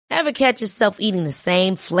Ever catch yourself eating the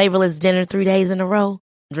same flavorless dinner 3 days in a row?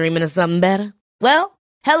 Dreaming of something better? Well,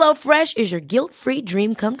 HelloFresh is your guilt-free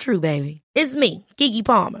dream come true, baby. It's me, Keke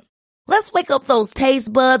Palmer. Let's wake up those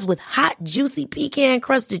taste buds with hot, juicy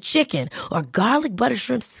pecan-crusted chicken or garlic butter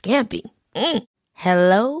shrimp scampi.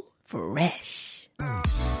 Hello Fresh.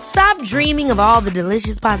 Stop dreaming of all the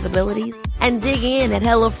delicious possibilities and dig in at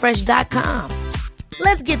HelloFresh.com.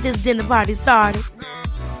 Let's get this dinner party started.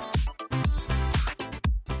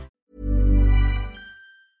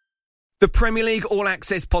 The Premier League All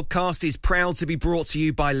Access podcast is proud to be brought to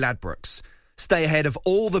you by Ladbrokes. Stay ahead of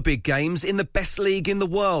all the big games in the best league in the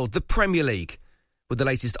world, the Premier League. With the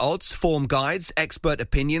latest odds, form guides, expert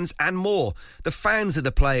opinions and more, the fans are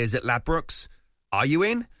the players at Ladbrokes. Are you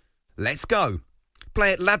in? Let's go.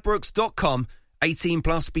 Play at ladbrokes.com, 18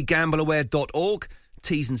 plus, begambleaware.org.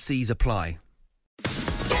 T's and C's apply.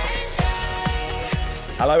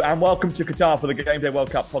 Hello and welcome to Qatar for the Game Day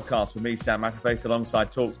World Cup podcast with me, Sam Matterface,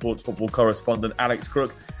 alongside TalkSport's football correspondent Alex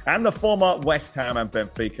Crook and the former West Ham and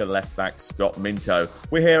Benfica left-back Scott Minto.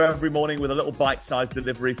 We're here every morning with a little bite-sized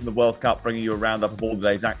delivery from the World Cup, bringing you a roundup of all the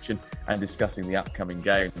day's action and discussing the upcoming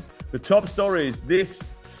games. The top stories this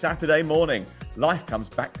Saturday morning. Life comes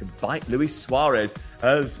back to bite Luis Suarez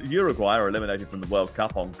as Uruguay are eliminated from the World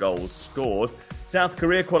Cup on goals scored. South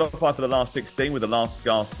Korea qualified for the last 16 with a last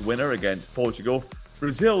gasp winner against Portugal.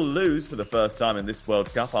 Brazil lose for the first time in this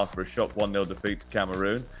World Cup after a shock 1-0 defeat to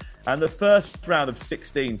Cameroon. And the first round of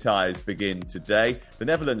 16 ties begin today. The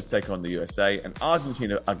Netherlands take on the USA and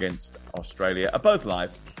Argentina against Australia are both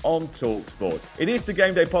live on TalkSport. It is the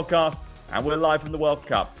Game Day podcast and we're live from the World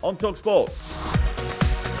Cup on TalkSport.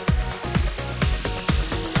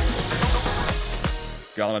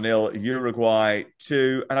 Ghana 0, Uruguay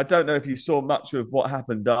 2. And I don't know if you saw much of what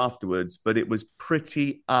happened afterwards, but it was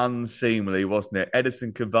pretty unseemly, wasn't it?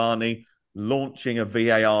 Edison Cavani launching a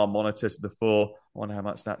VAR monitor to the fore. I wonder how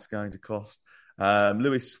much that's going to cost.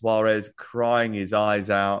 Luis Suarez crying his eyes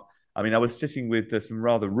out. I mean, I was sitting with some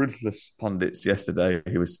rather ruthless pundits yesterday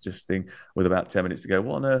who was suggesting with about 10 minutes to go,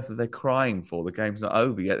 what on earth are they crying for? The game's not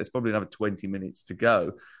over yet. There's probably another 20 minutes to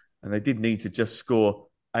go. And they did need to just score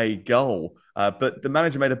a goal. But the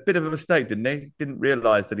manager made a bit of a mistake, didn't he? Didn't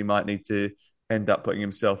realise that he might need to end up putting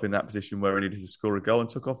himself in that position where he needed to score a goal and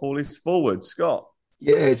took off all his forwards. Scott?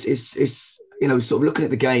 Yeah, it's you know, sort of looking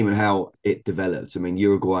at the game and how it developed. I mean,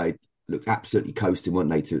 Uruguay looked absolutely coasting, weren't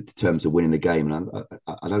they, to terms of winning the game. And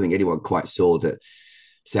I don't think anyone quite saw that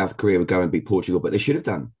South Korea would go and beat Portugal, but they should have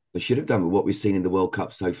done. They should have done with what we've seen in the World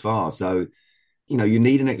Cup so far. So, you know, you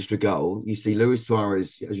need an extra goal. You see Luis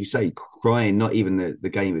Suarez, as you say, crying, not even the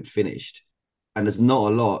game had finished. And there's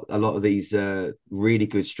not a lot of these really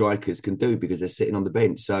good strikers can do because they're sitting on the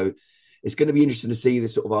bench. So it's going to be interesting to see the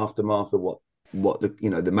sort of aftermath of what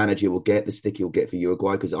the manager will get, the stick he'll get for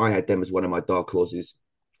Uruguay, because I had them as one of my dark horses.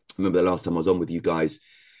 I remember the last time I was on with you guys,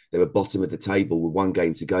 they were bottom of the table with one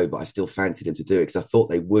game to go, but I still fancied them to do it because I thought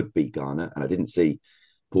they would beat Ghana, and I didn't see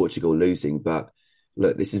Portugal losing. But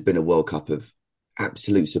look, this has been a World Cup of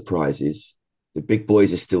absolute surprises. The big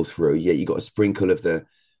boys are still through. Yeah, you got a sprinkle of the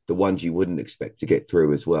ones you wouldn't expect to get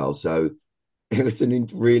through as well. So it was a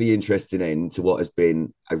really interesting end to what has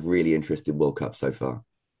been a really interesting World Cup so far.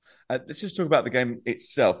 Let's just talk about the game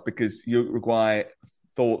itself, because Uruguay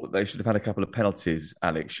thought that they should have had a couple of penalties,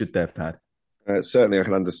 Alex. Should they have had? Certainly, I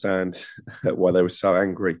can understand why they were so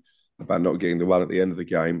angry about not getting the one at the end of the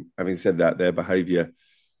game. Having said that, their behaviour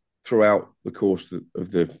throughout the course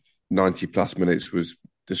of the 90-plus minutes was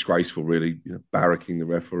disgraceful, really. You know, barracking the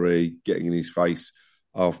referee, getting in his face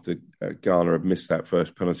after Ghana had missed that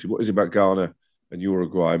first penalty. What is it about Ghana and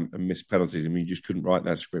Uruguay and missed penalties? I mean, you just couldn't write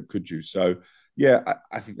that script, could you? So, yeah,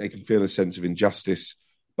 I think they can feel a sense of injustice,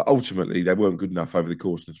 but ultimately they weren't good enough over the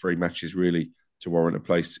course of the three matches, really, to warrant a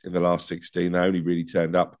place in the last 16. They only really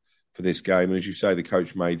turned up for this game. And as you say, the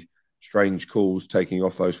coach made strange calls, taking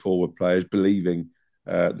off those forward players, believing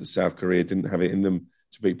that South Korea didn't have it in them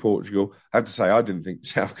to beat Portugal. I have to say, I didn't think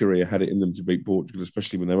South Korea had it in them to beat Portugal,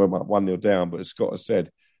 especially when they went 1-0 down. But as Scott has said,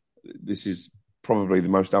 this is probably the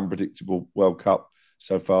most unpredictable World Cup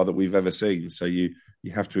so far that we've ever seen. So you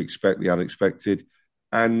have to expect the unexpected.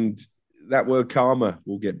 And that word karma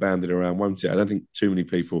will get banded around, won't it? I don't think too many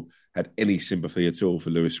people had any sympathy at all for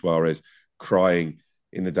Luis Suarez crying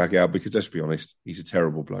in the dugout, because let's be honest, he's a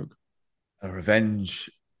terrible bloke. Revenge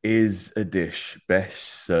is a dish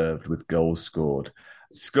best served with goals scored.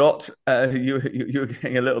 Scott, you were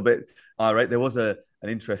getting a little bit irate. There was an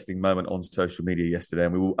interesting moment on social media yesterday,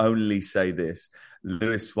 and we will only say this.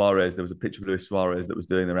 Luis Suarez, there was a picture of Luis Suarez that was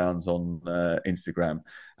doing the rounds on Instagram,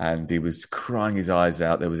 and he was crying his eyes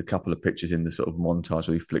out. There was a couple of pictures in the sort of montage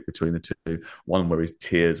where he flicked between the two. One where his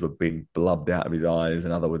tears were being blubbed out of his eyes,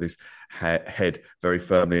 another with his head very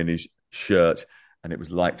firmly in his shirt, and it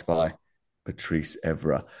was liked by Patrice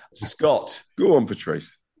Evra. Scott. Go on,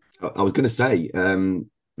 Patrice. I was going to say,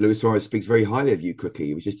 Luis Suarez speaks very highly of you, Crookie.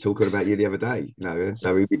 He was just talking about you the other day,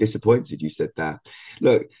 so he'd be disappointed you said that.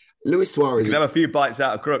 Look, Luis Suarez... You can have a few bites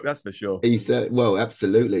out of Crook, that's for sure. He said, well,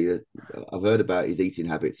 absolutely. I've heard about his eating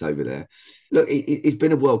habits over there. Look, he's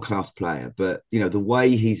been a world-class player, but, the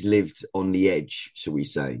way he's lived on the edge, shall we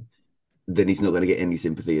say, then he's not going to get any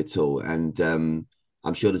sympathy at all. And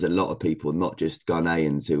I'm sure there's a lot of people, not just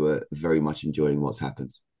Ghanaians, who are very much enjoying what's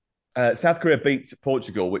happened. South Korea beat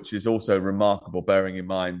Portugal, which is also remarkable, bearing in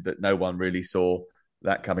mind that no one really saw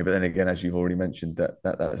that coming. But then again, as you've already mentioned, that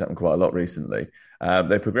has happened quite a lot recently.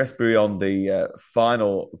 They progressed beyond the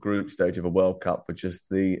final group stage of a World Cup for just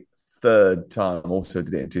the third time. Also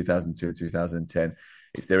did it in 2002 and 2010.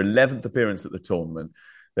 It's their 11th appearance at the tournament.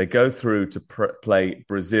 They go through to play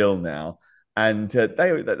Brazil now. And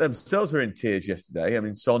they themselves were in tears yesterday. I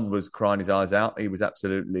mean, Son was crying his eyes out. He was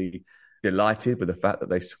absolutely delighted with the fact that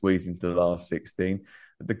they squeezed into the last 16.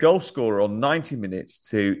 The goal scorer on 90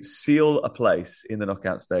 minutes to seal a place in the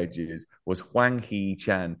knockout stages was Hwang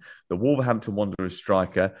Hee-chan, the Wolverhampton Wanderers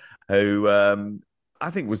striker, who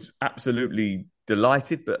I think was absolutely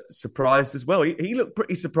delighted but surprised as well. He looked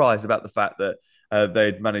pretty surprised about the fact that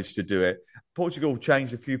they'd managed to do it. Portugal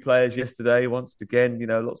changed a few players yesterday. Once again,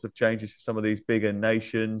 lots of changes for some of these bigger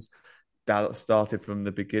nations. Dalot started from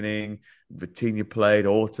the beginning. Vitinha played.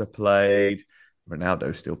 Horta played.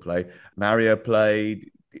 Ronaldo still played. Mario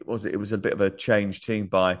played. It was a bit of a changed team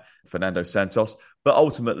by Fernando Santos. But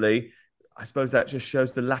ultimately, I suppose that just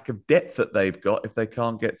shows the lack of depth that they've got if they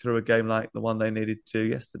can't get through a game like the one they needed to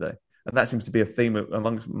yesterday. And that seems to be a theme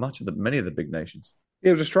amongst many of the big nations.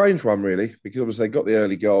 Yeah, it was a strange one, really, because obviously they got the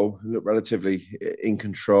early goal, looked relatively in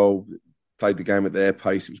control, played the game at their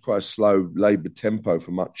pace. It was quite a slow, laboured tempo for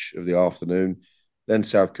much of the afternoon. Then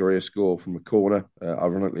South Korea scored from a corner,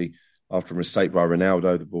 ironically, after a mistake by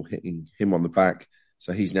Ronaldo, the ball hitting him on the back.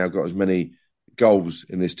 So he's now got as many goals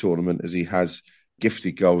in this tournament as he has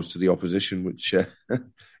gifted goals to the opposition, which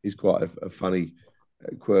is quite a funny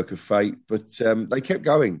quirk of fate. But they kept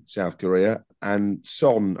going, South Korea. And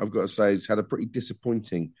Son, I've got to say, has had a pretty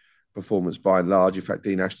disappointing performance by and large. In fact,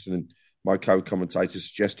 Dean Ashton and my co-commentator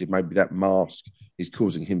suggested maybe that mask is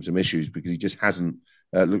causing him some issues because he just hasn't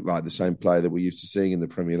looked like the same player that we're used to seeing in the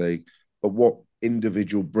Premier League. But what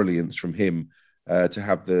individual brilliance from him to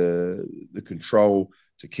have the control,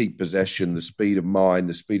 to keep possession, the speed of mind,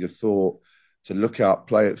 the speed of thought, to look up,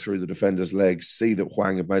 play it through the defender's legs, see that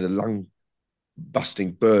Hwang had made a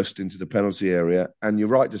lung-busting burst into the penalty area. And you're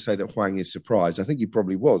right to say that Hwang is surprised. I think he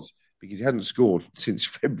probably was because he hadn't scored since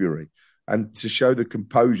February. And to show the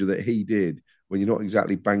composure that he did when you're not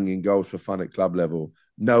exactly banging goals for fun at club level,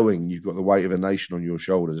 knowing you've got the weight of a nation on your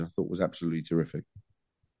shoulders, I thought was absolutely terrific.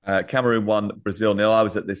 Cameroon won, Brazil 0. I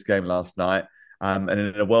was at this game last night. And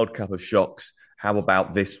in a World Cup of shocks, how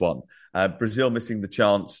about this one? Brazil missing the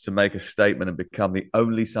chance to make a statement and become the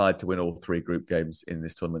only side to win all three group games in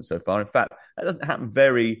this tournament so far. In fact, that doesn't happen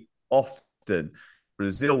very often.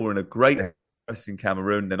 Brazil were in a great race in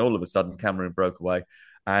Cameroon, then all of a sudden Cameroon broke away.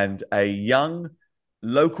 And a young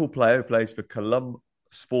local player who plays for Colombe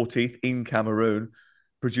Sportif in Cameroon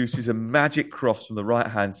produces a magic cross from the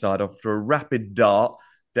right-hand side after a rapid dart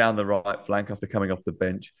down the right flank after coming off the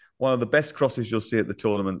bench. One of the best crosses you'll see at the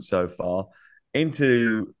tournament so far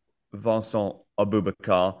into Vincent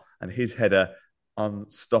Aboubakar, and his header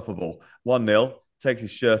unstoppable. 1-0, takes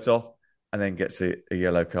his shirt off and then gets a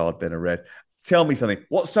yellow card, then a red. Tell me something.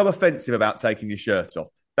 What's so offensive about taking your shirt off?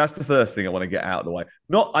 That's the first thing I want to get out of the way.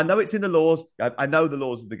 I know it's in the laws. I know the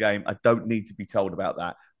laws of the game. I don't need to be told about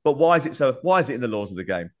that. But why is it in the laws of the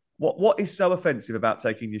game? What is so offensive about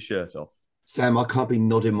taking your shirt off? Sam, I can't be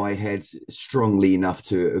nodding my head strongly enough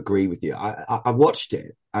to agree with you. I watched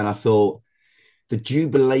it and I thought the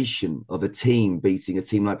jubilation of a team beating a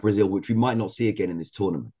team like Brazil, which we might not see again in this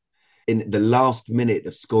tournament, in the last minute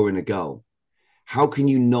of scoring a goal. How can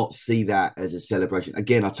you not see that as a celebration?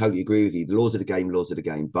 Again, I totally agree with you. The laws of the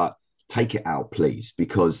game, but take it out, please,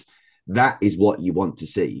 because that is what you want to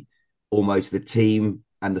see. Almost the team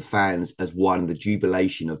and the fans as one, the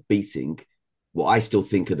jubilation of beating what I still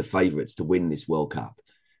think are the favourites to win this World Cup.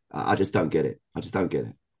 I just don't get it.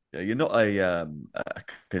 Yeah, you're not a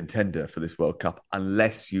contender for this World Cup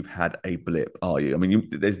unless you've had a blip, are you? I mean,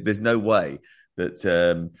 there's no way that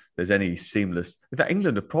there's any seamless. In fact,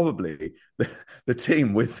 England are probably the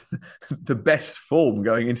team with the best form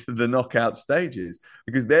going into the knockout stages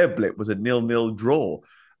because their blip was a 0-0 draw.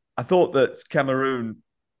 I thought that Cameroon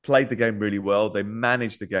played the game really well. They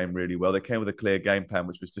managed the game really well. They came with a clear game plan,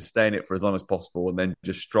 which was to stay in it for as long as possible and then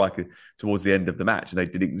just strike it towards the end of the match. And they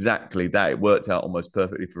did exactly that. It worked out almost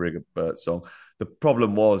perfectly for Rigobert's Birdsong. The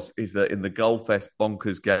problem is that in the goal-fest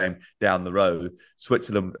bonkers game down the road,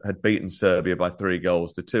 Switzerland had beaten Serbia by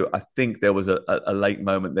 3-2. I think there was a late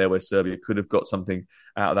moment there where Serbia could have got something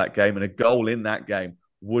out of that game, and a goal in that game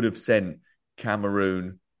would have sent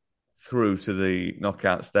Cameroon through to the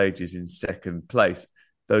knockout stages in second place.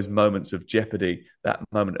 Those moments of jeopardy, that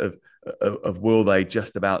moment of will they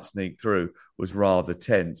just about sneak through, was rather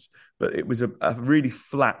tense. But it was a really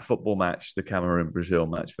flat football match, the Cameroon-Brazil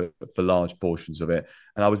match, for large portions of it.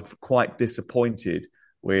 And I was quite disappointed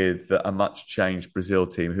with a much-changed Brazil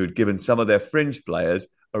team who had given some of their fringe players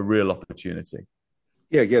a real opportunity.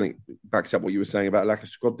 Yeah, again, it backs up what you were saying about lack of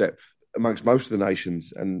squad depth amongst most of the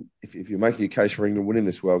nations. And if you're making a case for England winning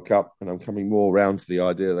this World Cup, and I'm coming more around to the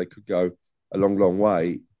idea they could go a long, long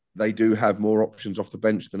way, they do have more options off the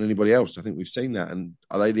bench than anybody else. I think we've seen that. And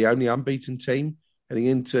are they the only unbeaten team heading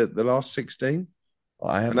into the last 16?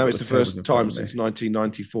 I know it's the first time since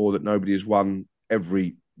 1994 that nobody has won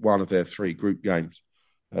every one of their 3 group games.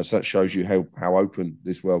 So that shows you how open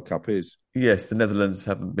this World Cup is. Yes, the Netherlands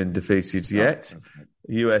haven't been defeated yet. Okay.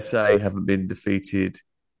 USA haven't been defeated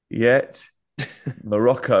yet.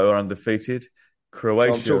 Morocco are undefeated.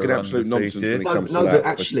 Croatia. I'm talking absolute nonsense when it comes to that. But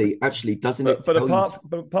actually, doesn't it? But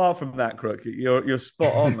apart from that, Crook, you're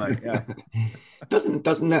spot on, mate. Yeah. Doesn't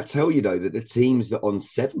that tell you though that the teams that are on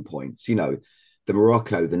 7 points, the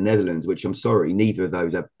Morocco, the Netherlands, which I'm sorry, neither of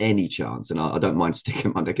those have any chance, and I don't mind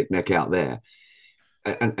sticking my neck out there,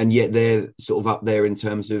 and yet they're sort of up there in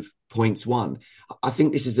terms of points won. I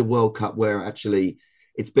think this is a World Cup where actually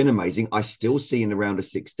it's been amazing. I still see in the round of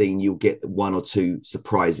 16, you'll get 1 or 2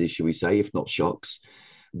 surprises, shall we say, if not shocks.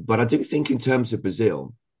 But I do think in terms of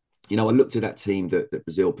Brazil, I looked at that team that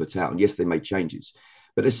Brazil put out, and yes, they made changes,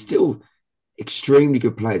 but they're still extremely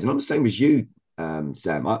good players. And I'm the same as you,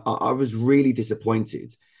 Sam. I was really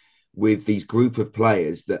disappointed with these group of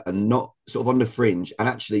players that are not sort of on the fringe, and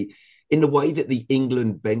actually in the way that the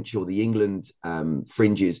England bench or the England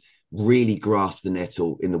fringes really grasped the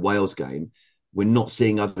nettle in the Wales game. We're not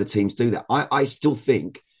seeing other teams do that. I still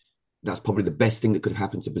think that's probably the best thing that could have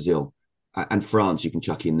happened to Brazil. And France, you can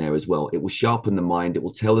chuck in there as well. It will sharpen the mind. It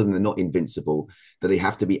will tell them they're not invincible, that they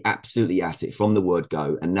have to be absolutely at it from the word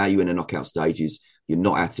go. And now you're in the knockout stages. You're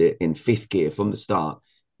not at it in 5th gear from the start.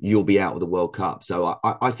 You'll be out of the World Cup. So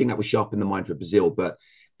I think that will sharpen the mind for Brazil. But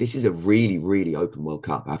this is a really, really open World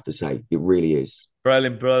Cup, I have to say. It really is.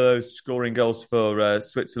 Brelin Brother scoring goals for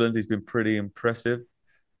Switzerland. He's been pretty impressive.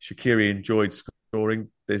 Shaqiri enjoyed scoring.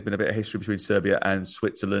 There's been a bit of history between Serbia and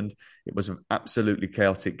Switzerland. It was an absolutely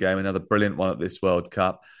chaotic game, another brilliant one at this World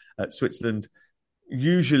Cup. Switzerland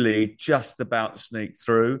usually just about sneak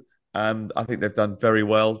through. I think they've done very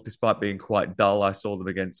well, despite being quite dull. I saw them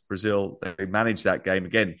against Brazil. They managed that game,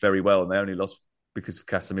 again, very well, and they only lost because of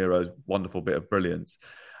Casemiro's wonderful bit of brilliance.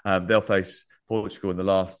 They'll face Portugal in the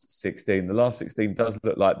last 16. The last 16 does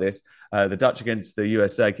look like this. The Dutch against the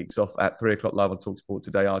USA kicks off at 3 o'clock live on TalkSport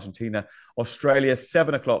today. Argentina, Australia,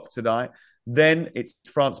 7 o'clock tonight. Then it's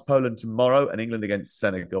France, Poland tomorrow, and England against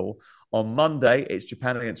Senegal. On Monday, it's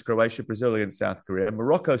Japan against Croatia, Brazil against South Korea,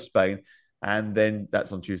 Morocco, Spain, and then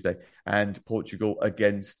that's on Tuesday, and Portugal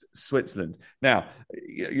against Switzerland. Now,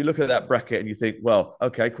 you look at that bracket and you think, well,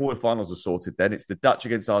 okay, quarterfinals are sorted then. It's the Dutch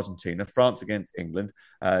against Argentina, France against England,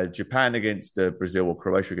 Japan against Brazil, or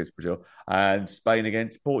Croatia against Brazil, and Spain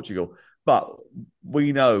against Portugal. But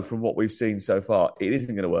we know from what we've seen so far, it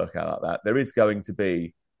isn't going to work out like that. There is going to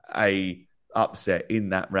be a upset in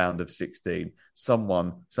that round of 16.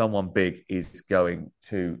 Someone big is going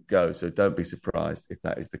to go. So don't be surprised if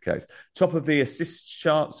that is the case. Top of the assists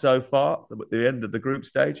chart so far, at the end of the group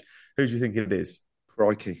stage, who do you think it is?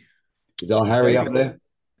 Crikey. Is our Harry up there?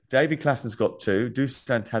 Davy Klaasen's got 2,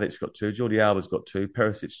 Dusan Tadic got 2, Jordi Alba's got 2,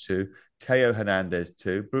 Perisic 2, Theo Hernandez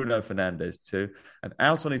 2, Bruno Fernandes 2, and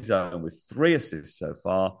out on his own with 3 assists so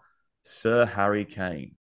far, Sir Harry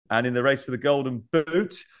Kane. And in the race for the Golden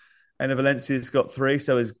Boot, Enner Valencia's got 3,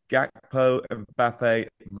 so is Gakpo, Mbappe,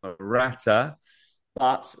 Morata.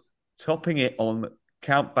 But topping it on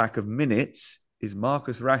count back of minutes is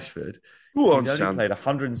Marcus Rashford. He's only played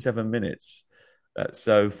 107 minutes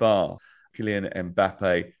so far. Kylian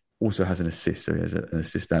Mbappe also has an assist, so he has an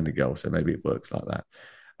assist and a goal, so maybe it works like that.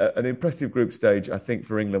 an impressive group stage, I think,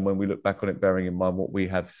 for England when we look back on it, bearing in mind what we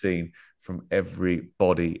have seen from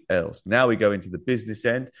everybody else. Now we go into the business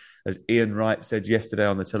end. As Ian Wright said yesterday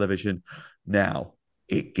on the television, now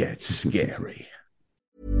it gets scary.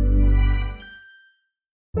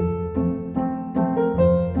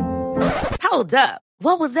 Hold up.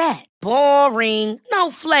 What was that? Boring. No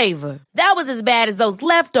flavor. That was as bad as those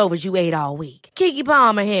leftovers you ate all week. Keke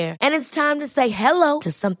Palmer here, and it's time to say hello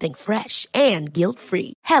to something fresh and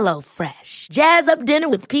guilt-free. Hello Fresh. Jazz up dinner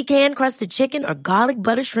with pecan-crusted chicken or garlic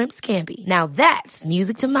butter shrimp scampi. Now that's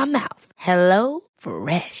music to my mouth. Hello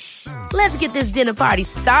Fresh. Let's get this dinner party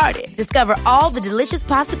started. Discover all the delicious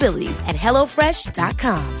possibilities at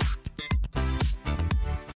hellofresh.com.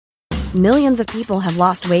 Millions of people have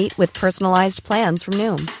lost weight with personalized plans from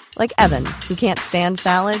Noom. Like Evan, who can't stand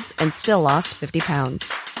salads and still lost 50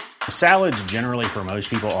 pounds. Salads generally for most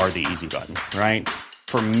people are the easy button, right?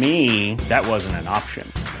 For me, that wasn't an option.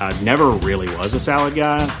 I never really was a salad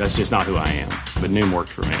guy. That's just not who I am. But Noom worked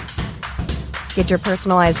for me. Get your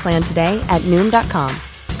personalized plan today at Noom.com.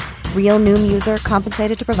 Real Noom user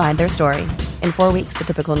compensated to provide their story. In 4 weeks, the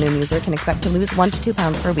typical Noom user can expect to lose 1 to 2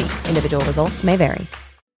 pounds per week. Individual results may vary.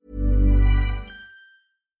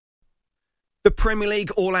 The Premier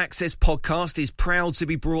League All Access podcast is proud to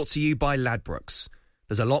be brought to you by Ladbrokes.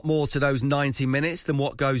 There's a lot more to those 90 minutes than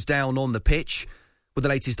what goes down on the pitch. With the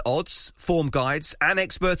latest odds, form guides and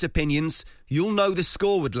expert opinions, you'll know the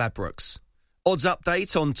score with Ladbrokes. Odds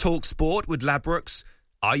update on TalkSport with Ladbrokes.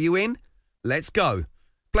 Are you in? Let's go.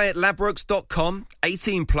 Play at ladbrokes.com,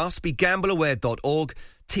 18 plus, begambleaware.org.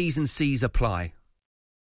 T's and C's apply.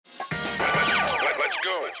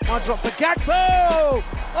 One drop for Gakpo!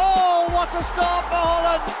 Oh, what a start for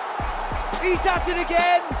Holland! He's at it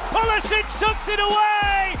again! Pulisic tucks it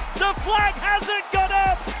away! The flag hasn't gone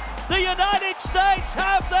up! The United States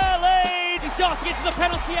have their lead! He's dancing into the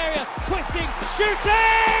penalty area, twisting,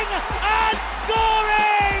 shooting, and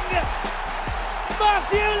scoring!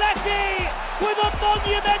 Matthew Leckie with a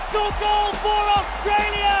monumental goal for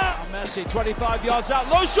Australia! And Messi, 25 yards out,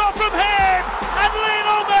 low shot from him! And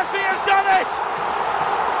Lionel Messi has done it!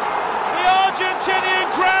 The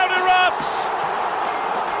Argentinian crowd erupts,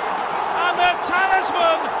 and the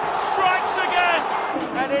talisman strikes again,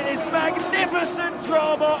 and it is magnificent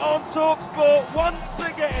drama on TalkSport once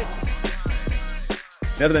again.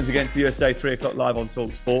 Netherlands against the USA, 3 o'clock live on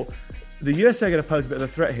TalkSport. The USA are going to pose a bit of a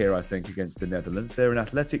threat here, I think, against the Netherlands. They're an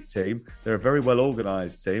athletic team, they're a very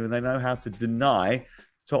well-organised team, and they know how to deny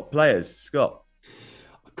top players. Scott?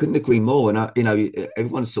 Couldn't agree more. And,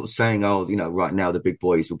 everyone's sort of saying, right now the big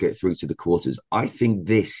boys will get through to the quarters. I think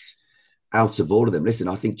this, out of all of them, listen,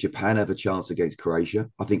 I think Japan have a chance against Croatia.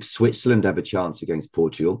 I think Switzerland have a chance against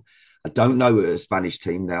Portugal. I don't know a Spanish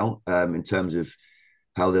team now in terms of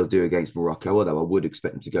how they'll do against Morocco, although I would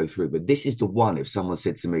expect them to go through. But this is the one, if someone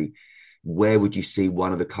said to me, where would you see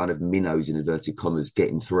one of the kind of minnows, in inverted commas,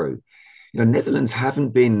 getting through? Netherlands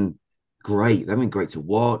haven't been great. They've been great to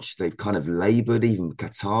watch. They've kind of laboured. Even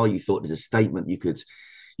Qatar, you thought there's a statement you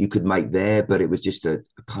could make there, but it was just a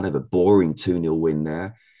kind of a boring 2-0 win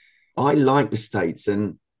there. I like the States,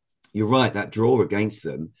 and you're right, that draw against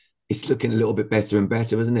them, it's looking a little bit better and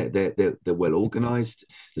better, isn't it? They're well organised.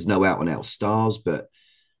 There's no out-and-out stars, but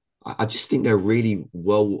I just think they're a really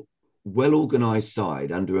well-organised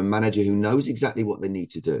side under a manager who knows exactly what they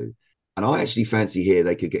need to do. And I actually fancy here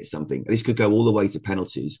they could get something. This could go all the way to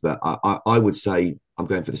penalties, but I would say I'm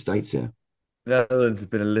going for the States here. The Netherlands have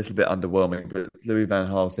been a little bit underwhelming, but Louis van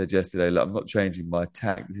Gaal said yesterday, look, I'm not changing my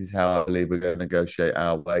tack. This is how I believe we're going to negotiate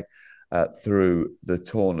our way through the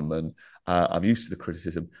tournament. I'm used to the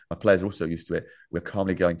criticism. My players are also used to it. We're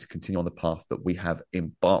calmly going to continue on the path that we have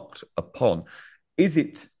embarked upon. Is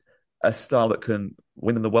it a style that can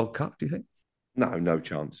win in the World Cup, do you think? No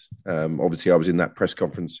chance. Obviously, I was in that press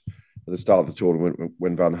conference at the start of the tournament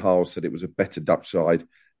when Van Gaal said it was a better Dutch side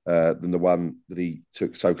than the one that he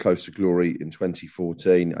took so close to glory in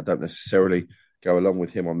 2014. I don't necessarily go along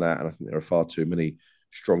with him on that, and I think there are far too many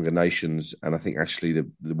stronger nations, and I think actually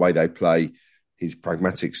the way they play, his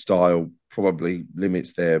pragmatic style probably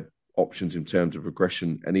limits their options in terms of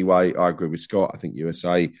progression anyway. I agree with Scott. I think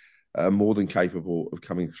USA are more than capable of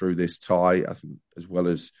coming through this tie, I think, as well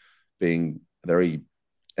as being very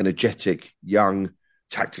energetic, young,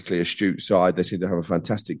 tactically astute side. They seem to have a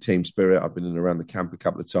fantastic team spirit. I've been in and around the camp a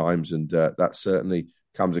couple of times, and that certainly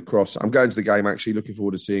comes across. I'm going to the game actually looking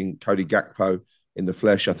forward to seeing Cody Gakpo in the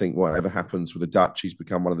flesh. I think whatever happens with the Dutch, he's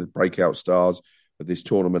become one of the breakout stars of this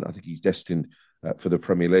tournament. I think he's destined for the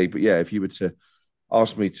Premier League. But yeah, if you were to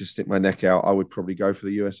ask me to stick my neck out, I would probably go for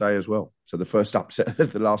the USA as well. So the first upset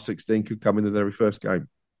of the last 16 could come in the very first game.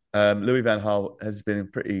 Louis van Gaal has been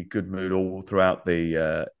in pretty good mood all throughout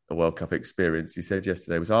the World Cup experience. He said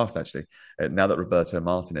yesterday, was asked actually, now that Roberto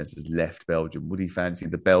Martinez has left Belgium, would he fancy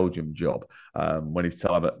the Belgium job when his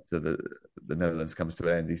time at the Netherlands comes to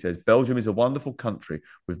an end? He says, Belgium is a wonderful country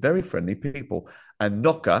with very friendly people, and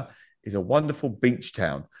Nokia is a wonderful beach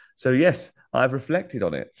town. So yes, I've reflected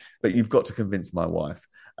on it, but you've got to convince my wife.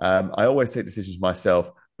 I always take decisions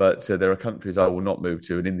myself, but there are countries I will not move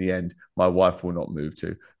to. And in the end, my wife will not move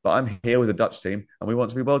to. But I'm here with the Dutch team and we want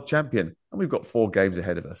to be world champion. And we've got 4 games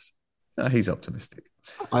ahead of us. He's optimistic.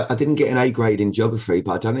 I didn't get an A grade in geography,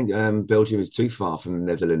 but I don't think Belgium is too far from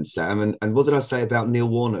the Netherlands, Sam. And what did I say about Neil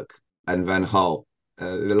Warnock and Van Gaal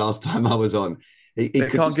the last time I was on? He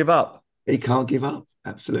can't give up. He can't give up.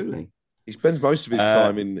 Absolutely. He spends most of his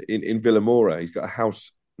time in Villamoura. He's got a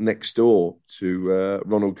house next door to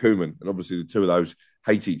Ronald Koeman. And obviously the two of those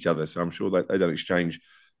hate each other. So I'm sure they don't exchange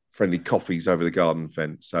friendly coffees over the garden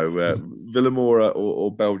fence. So Villamoura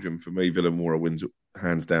or Belgium, for me, Villamoura wins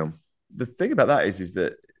hands down. The thing about that is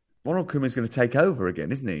that Ronald Koeman is going to take over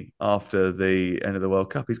again, isn't he? After the end of the World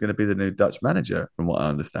Cup, he's going to be the new Dutch manager, from what I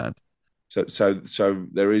understand. So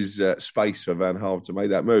there is space for Van Gaal to make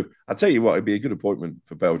that move. I'll tell you what, it'd be a good appointment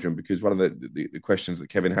for Belgium, because one of the questions that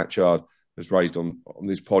Kevin Hatchard has raised on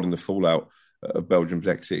this pod in the fallout of Belgium's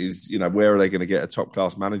exit is, where are they going to get a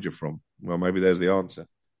top-class manager from? Well, maybe there's the answer.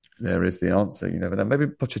 There is the answer. You never know. Maybe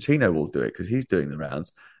Pochettino will do it because he's doing the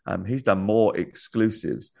rounds. He's done more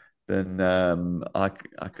exclusives than I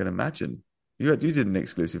can imagine. You did an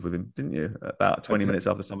exclusive with him, didn't you? About 20 minutes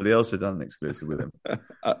after somebody else had done an exclusive with him.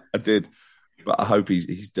 I did, but I hope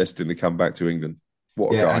he's destined to come back to England.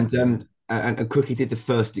 What a guy. And Crookie did the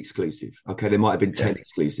first exclusive. Okay, there might have been 10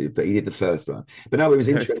 exclusive, but he did the first one. But no, it was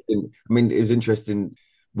interesting. I mean, it was interesting.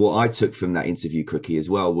 What I took from that interview, Crookie, as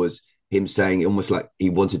well, was him saying almost like he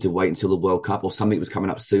wanted to wait until the World Cup or something was coming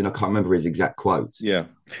up soon. I can't remember his exact quote. Yeah.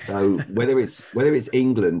 So whether it's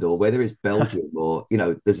England or whether it's Belgium or,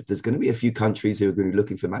 there's going to be a few countries who are going to be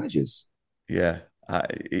looking for managers. Yeah. I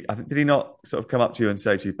think, did he not sort of come up to you and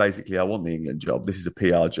say to you, basically, I want the England job. This is a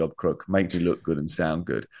PR job, Crook. Make me look good and sound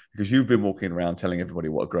good. Because you've been walking around telling everybody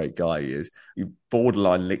what a great guy he is. You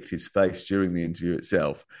borderline licked his face during the interview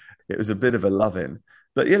itself. It was a bit of a love-in.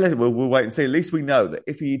 But yeah, we'll wait and see. At least we know that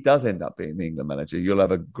if he does end up being the England manager, you'll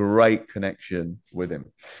have a great connection with him.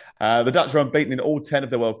 The Dutch are unbeaten in all 10 of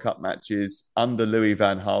the World Cup matches under Louis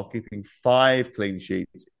van Gaal, keeping 5 clean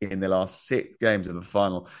sheets in the last 6 games of the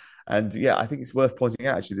final. And yeah, I think it's worth pointing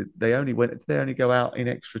out actually that they only go out in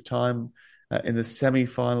extra time in the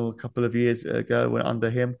semi-final a couple of years ago when under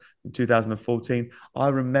him in 2014. I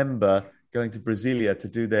remember going to Brasilia to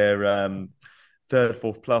do their third,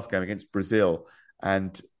 fourth playoff game against Brazil,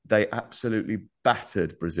 and they absolutely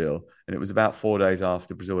battered Brazil. And it was about 4 days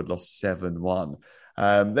after Brazil had lost 7-1.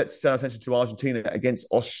 Let's turn our attention to Argentina against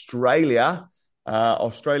Australia.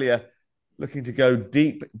 Australia looking to go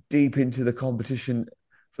deep into the competition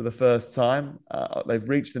for the first time. They've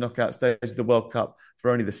reached the knockout stage of the World Cup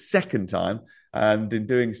for only the second time. And in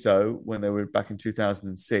doing so, when they were back in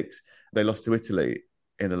 2006, they lost to Italy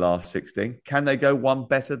in the last 16. Can they go one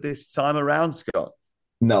better this time around, Scott?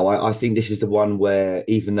 No, I think this is the one where,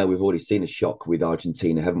 even though we've already seen a shock with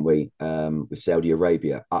Argentina, haven't we, with Saudi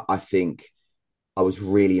Arabia, I think I was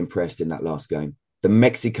really impressed in that last game. The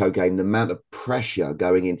Mexico game, the amount of pressure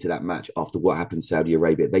going into that match after what happened in Saudi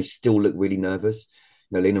Arabia, they still look really nervous.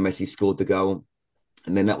 Lionel Messi scored the goal,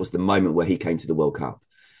 and then that was the moment where he came to the World Cup.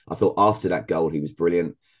 I thought after that goal, he was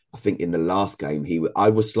brilliant. I think in the last game, I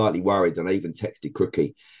was slightly worried, and I even texted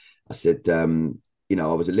Crookie. I said,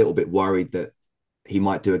 I was a little bit worried that he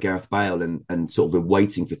might do a Gareth Bale and sort of been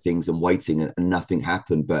waiting for things and waiting and nothing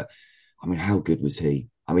happened. But I mean, how good was he?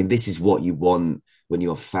 I mean, this is what you want when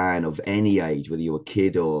you're a fan of any age, whether you're a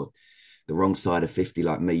kid or the wrong side of 50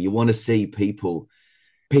 like me. You want to see people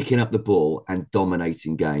picking up the ball and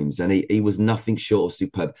dominating games. And he was nothing short of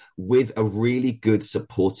superb with a really good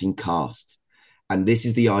supporting cast. And this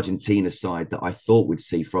is the Argentina side that I thought we'd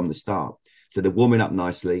see from the start. So they're warming up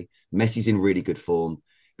nicely. Messi's in really good form.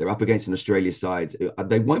 They're up against an Australia side.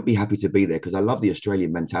 They won't be happy to be there because I love the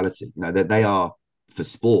Australian mentality. They are, for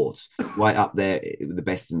sport, right up there, the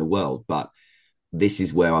best in the world. But this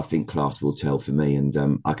is where I think class will tell for me.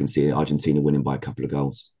 And I can see Argentina winning by a couple of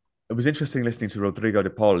goals. It was interesting listening to Rodrigo de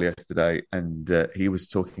Paul yesterday, and he was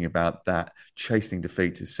talking about that chastening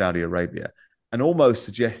defeat to Saudi Arabia and almost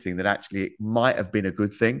suggesting that actually it might have been a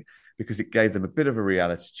good thing because it gave them a bit of a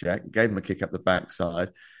reality check, gave them a kick up the backside,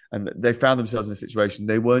 and they found themselves in a situation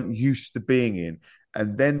they weren't used to being in.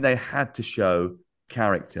 And then they had to show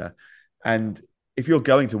character. And if you're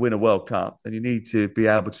going to win a World Cup, then you need to be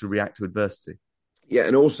able to react to adversity. Yeah,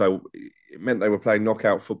 and also it meant they were playing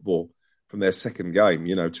knockout football from their second game.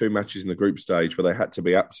 2 matches in the group stage where they had to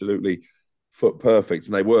be absolutely foot perfect,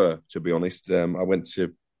 and they were, to be honest. I went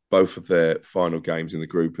to both of their final games in the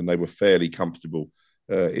group, and they were fairly comfortable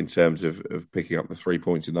in terms of picking up the 3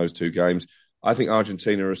 points in those 2 games. I think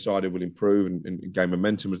Argentina are a side who will improve and gain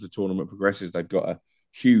momentum as the tournament progresses. They've got a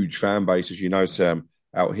huge fan base, as you know, Sam,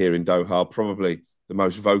 out here in Doha, probably the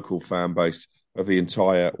most vocal fan base of the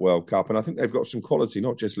entire World Cup. And I think they've got some quality,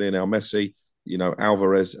 not just Lionel Messi.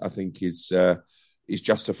 Alvarez, I think, is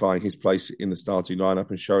justifying his place in the starting lineup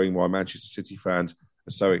and showing why Manchester City fans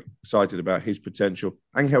are so excited about his potential.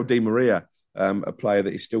 Angel Di Maria, a player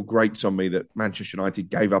that is still grates on me that Manchester United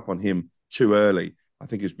gave up on him too early, I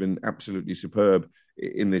think has been absolutely superb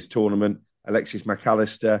in this tournament. Alexis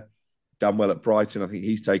McAllister, done well at Brighton. I think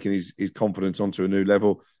he's taken his confidence onto a new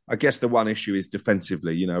level. I guess the one issue is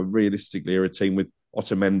defensively. Realistically, are a team with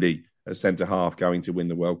Otamendi at centre-half going to win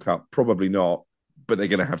the World Cup? Probably not, but they're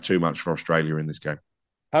going to have too much for Australia in this game.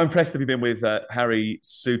 How impressed have you been with Harry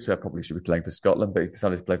Souttar? Probably should be playing for Scotland, but he's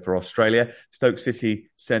decided to play for Australia. Stoke City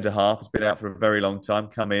centre-half has been out for a very long time,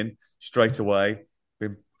 come in straight away,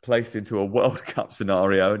 been placed into a World Cup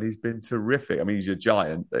scenario, and he's been terrific. I mean, he's a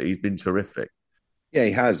giant, but he's been terrific. Yeah,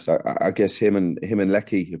 he has. I guess him and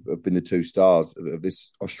Leckie have been the 2 stars of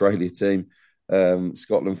this Australia team.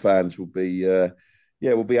 Scotland fans will be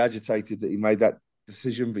agitated that he made that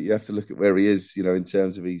decision, but you have to look at where he is, in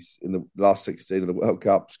terms of he's in the last 16 of the World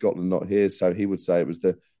Cup, Scotland not here, so he would say it was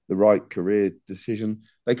the right career decision.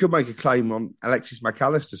 They could make a claim on Alexis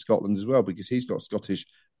McAllister, Scotland as well, because he's got Scottish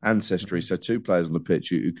ancestry, so 2 players on the pitch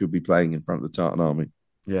who could be playing in front of the Tartan Army.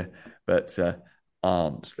 Yeah, but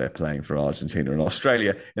aren't they're playing for Argentina and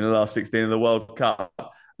Australia in the last 16 of the World Cup.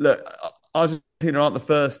 Look, Argentina aren't the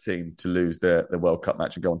first team to lose their World Cup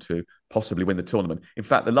match and go on to possibly win the tournament. In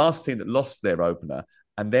fact, the last team that lost their opener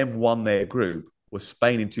and then won their group was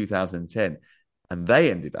Spain in 2010, and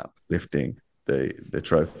they ended up lifting the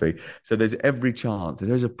trophy. So there's every chance,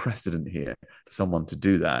 there's a precedent here for someone to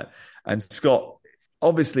do that. And Scott,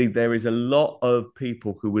 obviously, there is a lot of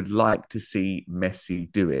people who would like to see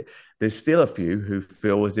Messi do it. There's still a few who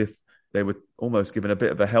feel as if they were almost given a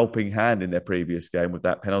bit of a helping hand in their previous game with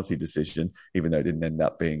that penalty decision, even though it didn't end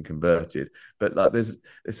up being converted. But there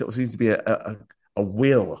sort of seems to be a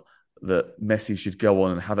will that Messi should go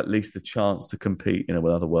on and have at least the chance to compete in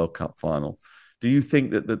another World Cup final. Do you think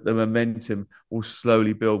that the momentum will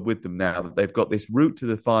slowly build with them now that they've got this route to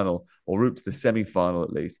the final, or route to the semi-final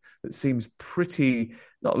at least, that seems pretty,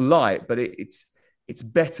 not light, but it's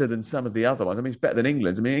better than some of the other ones? I mean, it's better than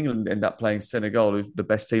England. I mean, England end up playing Senegal, who's the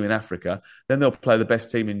best team in Africa. Then they'll play the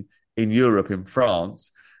best team in Europe, in France.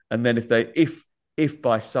 And then if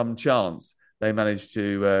by some chance they manage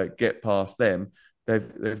to get past them,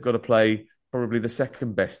 they've got to play probably the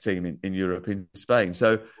second best team in Europe, in Spain.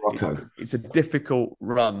 So it's a difficult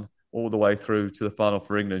run all the way through to the final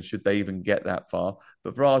for England, should they even get that far.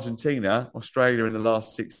 But for Argentina, Australia in the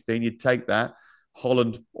last 16, you'd take that.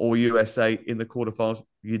 Holland or USA in the quarterfinals,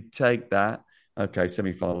 you'd take that. Okay,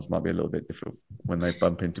 semi-finals might be a little bit difficult when they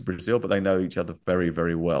bump into Brazil, but they know each other very,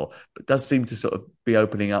 very well. But it does seem to sort of be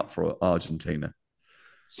opening up for Argentina.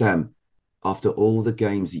 Sam, after all the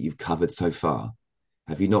games that you've covered so far,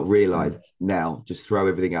 have you not realised now, just throw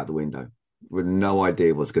everything out the window with no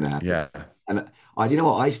idea what's going to happen? Yeah. And you know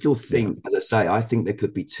what? I still think, as I say, I think there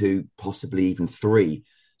could be 2, possibly even 3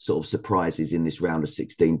 sort of surprises in this round of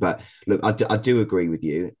 16. But look, I do agree with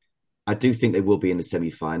you. I do think they will be in the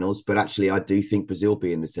semi-finals, but actually I do think Brazil will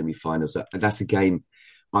be in the semi-finals. That's a game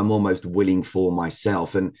I'm almost willing for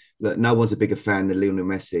myself. And look, no one's a bigger fan than Lionel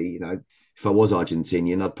Messi. If I was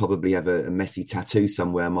Argentinian, I'd probably have a Messi tattoo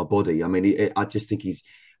somewhere on my body. I mean, I just think he's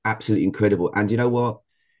absolutely incredible. And you know what?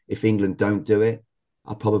 If England don't do it,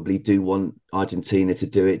 I probably do want Argentina to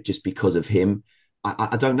do it just because of him.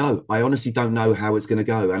 I don't know. I honestly don't know how it's going to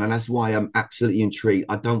go. And that's why I'm absolutely intrigued.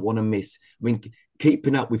 I don't want to miss. I mean,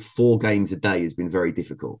 keeping up with 4 games a day has been very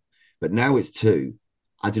difficult. But now it's 2.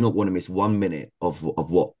 I do not want to miss 1 minute of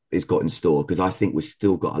what is got in store, because I think we've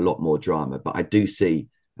still got a lot more drama. But I do see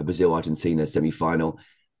a Brazil-Argentina semi-final.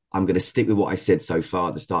 I'm going to stick with what I said so far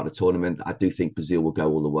at the start of the tournament. I do think Brazil will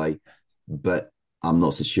go all the way, but I'm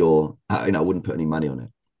not so sure. I wouldn't put any money on it.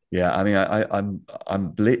 Yeah, I mean,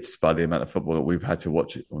 I'm blitzed by the amount of football that we've had to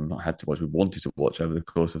watch, or not had to watch, we wanted to watch over the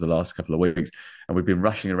course of the last couple of weeks. And we've been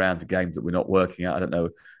rushing around to games that we're not working at. I don't know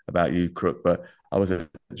about you, Crook, but I was at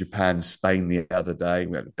Japan, Spain the other day.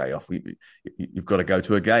 We had a day off. You've got to go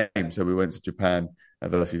to a game. So we went to Japan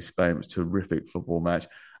versus Spain. It was a terrific football match.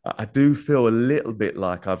 I do feel a little bit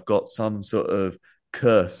like I've got some sort of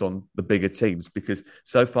curse on the bigger teams, because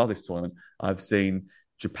so far this tournament, I've seen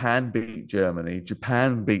Japan beat Germany,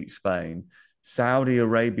 Japan beat Spain, Saudi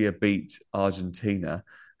Arabia beat Argentina,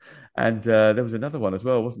 and there was another one as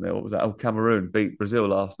well, wasn't there? What was that? Oh, Cameroon beat Brazil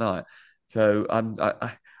last night. So I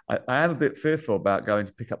am a bit fearful about going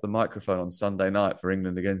to pick up the microphone on Sunday night for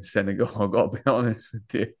England against Senegal. I've got to be honest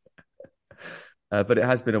with you. But it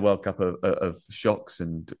has been a World Cup of shocks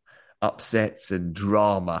and upsets and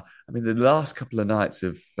drama. I mean, the last couple of nights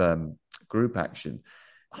of group action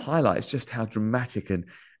highlights just how dramatic and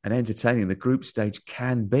entertaining the group stage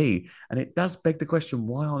can be. And it does beg the question,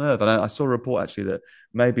 why on earth? And I saw a report actually that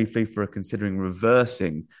maybe FIFA are considering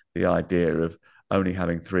reversing the idea of only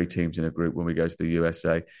having 3 teams in a group when we go to the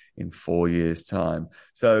USA in 4 years' time.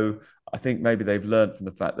 So I think maybe they've learned from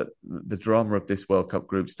the fact that the drama of this World Cup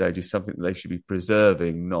group stage is something that they should be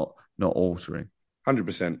preserving, not altering.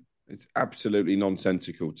 100%. It's absolutely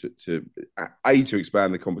nonsensical to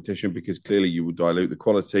expand the competition, because clearly you will dilute the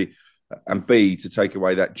quality, and B, to take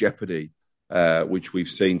away that jeopardy, which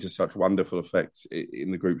we've seen to such wonderful effect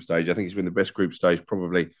in the group stage. I think it's been the best group stage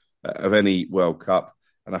probably of any World Cup.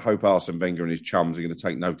 And I hope Arsene Wenger and his chums are going to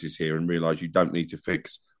take notice here and realise you don't need to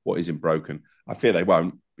fix what isn't broken. I fear they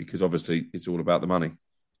won't, because obviously it's all about the money.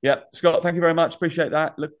 Yeah, Scott, thank you very much. Appreciate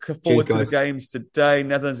that. Look forward to the games today.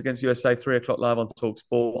 Netherlands against USA, 3:00 live on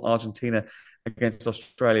TalkSport. Argentina against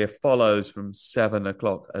Australia follows from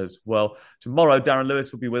 7:00 as well. Tomorrow, Darren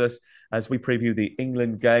Lewis will be with us as we preview the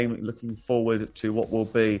England game. Looking forward to what will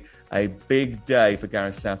be a big day for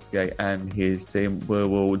Gareth Southgate and his team. We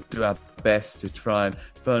will do our best to try and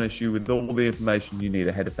furnish you with all the information you need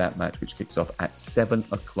ahead of that match, which kicks off at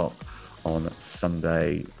 7:00 on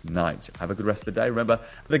Sunday night. Have a good rest of the day. Remember,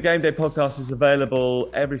 the Game Day podcast is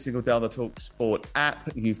available every single day on the TalkSport app.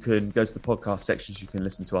 You can go to the podcast sections. You can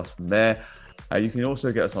listen to us from there. You can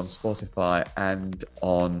also get us on Spotify and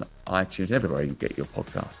on iTunes, everywhere you get your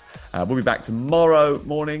podcasts. We'll be back tomorrow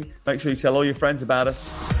morning. Make sure you tell all your friends about us.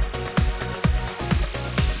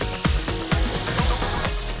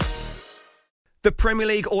 The Premier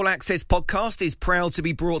League All Access podcast is proud to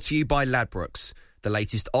be brought to you by Ladbrokes. The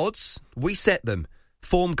latest odds, we set them.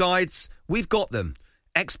 Form guides, we've got them.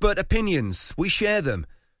 Expert opinions, we share them.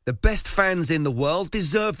 The best fans in the world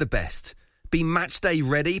deserve the best. Be match day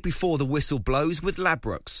ready before the whistle blows with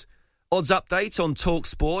Ladbrokes. Odds update on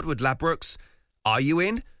TalkSport with Ladbrokes. Are you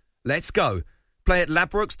in? Let's go. Play at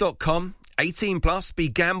ladbrokes.com. 18 plus.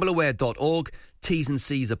 BeGambleAware.org. T's and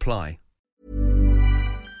C's apply.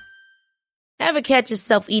 Ever catch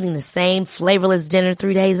yourself eating the same flavorless dinner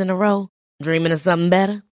 3 days in a row? Dreaming of something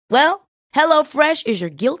better? Well, HelloFresh is your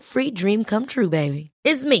guilt-free dream come true, baby.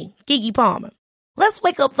 It's me, Keke Palmer. Let's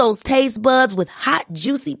wake up those taste buds with hot,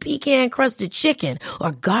 juicy pecan-crusted chicken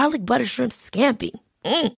or garlic butter shrimp scampi.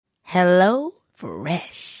 Hello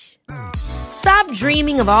Fresh. Stop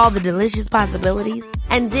dreaming of all the delicious possibilities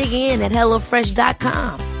and dig in at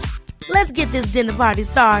HelloFresh.com. Let's get this dinner party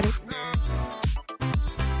started.